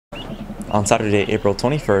On Saturday, April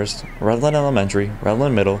 21st, Redland Elementary,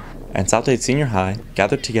 Redland Middle, and South Dade Senior High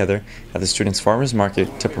gathered together at the Students' Farmers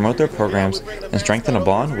Market to promote their programs and strengthen a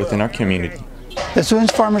bond within our community. The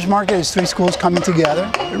Students' Farmers Market is three schools coming together,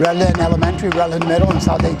 Redland Elementary, Redland Middle, and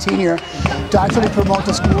South Dade Senior, to actually promote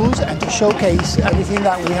the schools and to showcase everything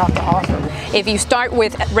that we have to offer. If you start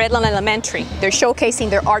with Redland Elementary, they're showcasing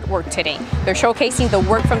their artwork today. They're showcasing the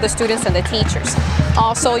work from the students and the teachers.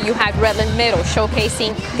 Also, you have Redland Middle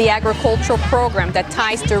showcasing the agricultural program that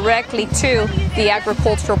ties directly to the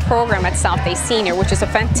agricultural program at South Dade Senior, which is a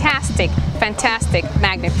fantastic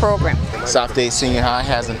magnet program. South Dade Senior High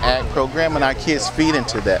has an ag program, and our kids feed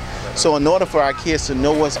into that. So in order for our kids to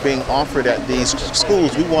know what's being offered at these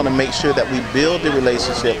schools, we want to make sure that we build the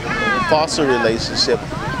relationship, foster a relationship,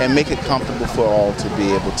 and make it comfortable for all to be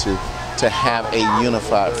able to have a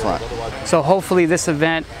unified front. So hopefully this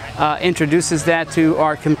event introduces that to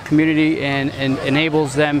our community and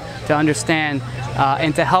enables them to understand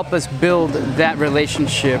and to help us build that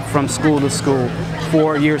relationship from school to school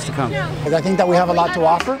for years to come. I think that we have a lot to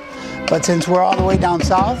offer, but since we're all the way down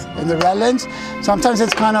south in the Redlands, sometimes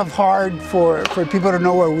it's kind of hard for people to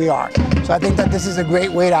know where we are. So I think that this is a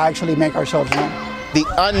great way to actually make ourselves known. The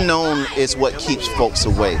unknown is what keeps folks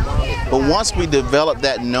away. But once we develop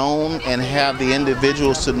that known and have the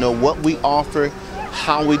individuals to know what we offer,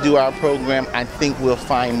 how we do our program, I think we'll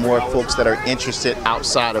find more folks that are interested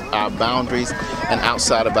outside of our boundaries and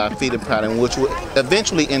outside of our feeding pattern, which will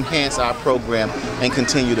eventually enhance our program and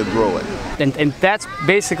continue to grow it. And that's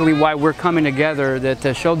basically why we're coming together,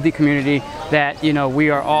 to show the community that, you know, we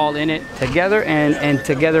are all in it together, and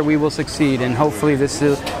together we will succeed. And hopefully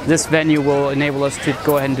this venue will enable us to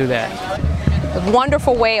go ahead and do that. A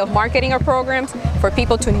wonderful way of marketing our programs, for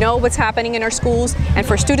people to know what's happening in our schools, and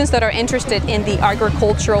for students that are interested in the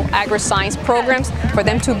agricultural, agri-science programs, for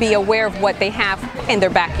them to be aware of what they have in their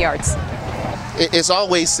backyards. It's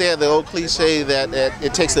always said, the old cliche, that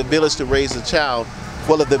it takes a village to raise a child.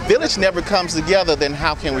 Well, if the village never comes together, then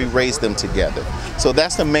how can we raise them together? So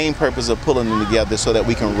that's the main purpose of pulling them together, so that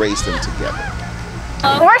we can raise them together.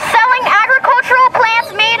 We're selling agricultural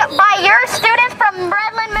plants made by your students from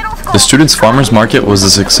Redland Middle School. The Students' Farmers Market was a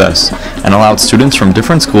success and allowed students from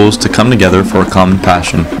different schools to come together for a common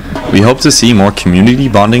passion. We hope to see more community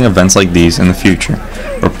bonding events like these in the future.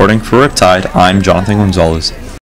 Reporting for Tide, I'm Jonathan Gonzalez.